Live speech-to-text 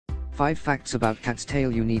5 facts about cat's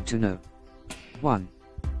tail you need to know. 1.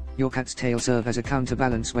 Your cat's tail serves as a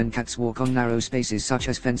counterbalance when cats walk on narrow spaces such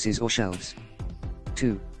as fences or shelves.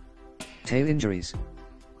 2. Tail injuries.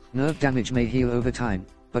 Nerve damage may heal over time,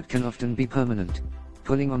 but can often be permanent.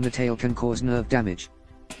 Pulling on the tail can cause nerve damage.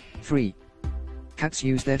 3. Cats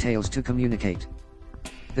use their tails to communicate.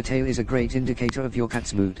 The tail is a great indicator of your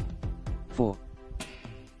cat's mood. 4.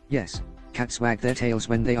 Yes, cats wag their tails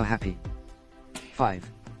when they are happy.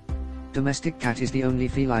 5. Domestic cat is the only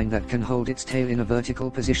feline that can hold its tail in a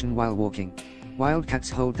vertical position while walking. Wild cats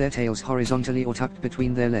hold their tails horizontally or tucked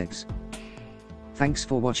between their legs. Thanks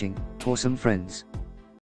for watching, awesome friends.